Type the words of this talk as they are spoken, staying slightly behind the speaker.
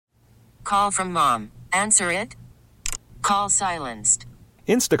call from mom. Answer it. Call silenced.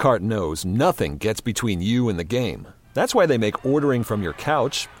 Instacart knows nothing gets between you and the game. That's why they make ordering from your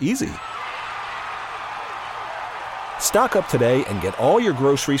couch easy. Stock up today and get all your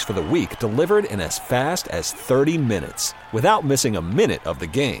groceries for the week delivered in as fast as 30 minutes without missing a minute of the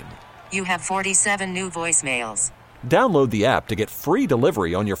game. You have 47 new voicemails. Download the app to get free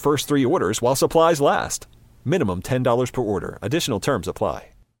delivery on your first 3 orders while supplies last. Minimum $10 per order. Additional terms apply.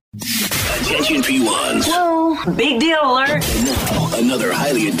 Attention P1s. Whoa, big deal alert. Now, another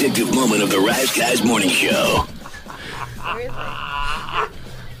highly addictive moment of the Rise Guys Morning Show.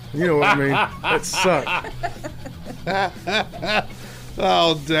 You know what I mean? That sucked.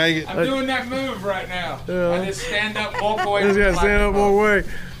 Oh, dang it. I'm doing that move right now. I just stand up, walk away. Just gotta stand up, walk away.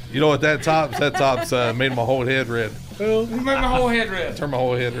 You know what that top's made my whole head red. You made my whole head red. Turned my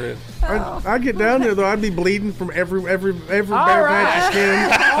whole head red. I get down there though, I'd be bleeding from every bare patch of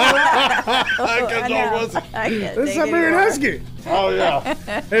skin. It's Siberian Husky. Oh yeah.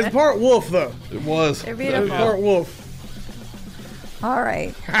 It's part wolf though. It was. They're It's beautiful. part wolf. All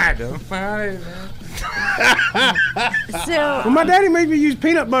right. I don't know. So Well, my daddy made me use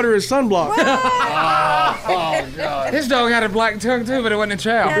peanut butter as sunblock. Oh God. His dog had a black tongue too, but it wasn't a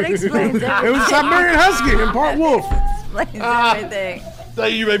chow. that explains It everything. was Siberian Husky and part wolf. Explains everything.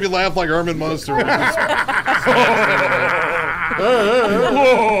 Dang, you made me laugh like Herman Munster.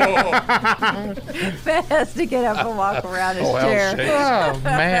 Ben has to get up and walk around his Oh, how chair. shakes. Oh,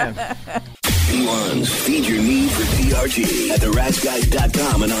 man. P1s, feed your need for TRT at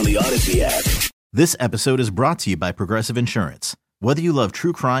theriseguys.com and on the Odyssey app. This episode is brought to you by Progressive Insurance. Whether you love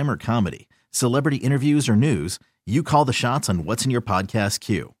true crime or comedy, celebrity interviews or news, you call the shots on what's in your podcast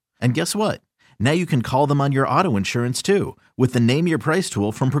queue. And guess what? Now you can call them on your auto insurance too with the Name Your Price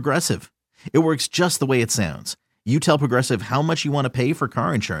tool from Progressive. It works just the way it sounds. You tell Progressive how much you want to pay for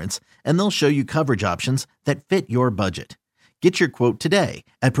car insurance, and they'll show you coverage options that fit your budget. Get your quote today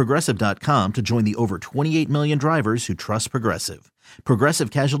at Progressive.com to join the over 28 million drivers who trust Progressive. Progressive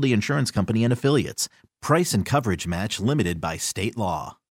Casualty Insurance Company and Affiliates. Price and coverage match limited by state law.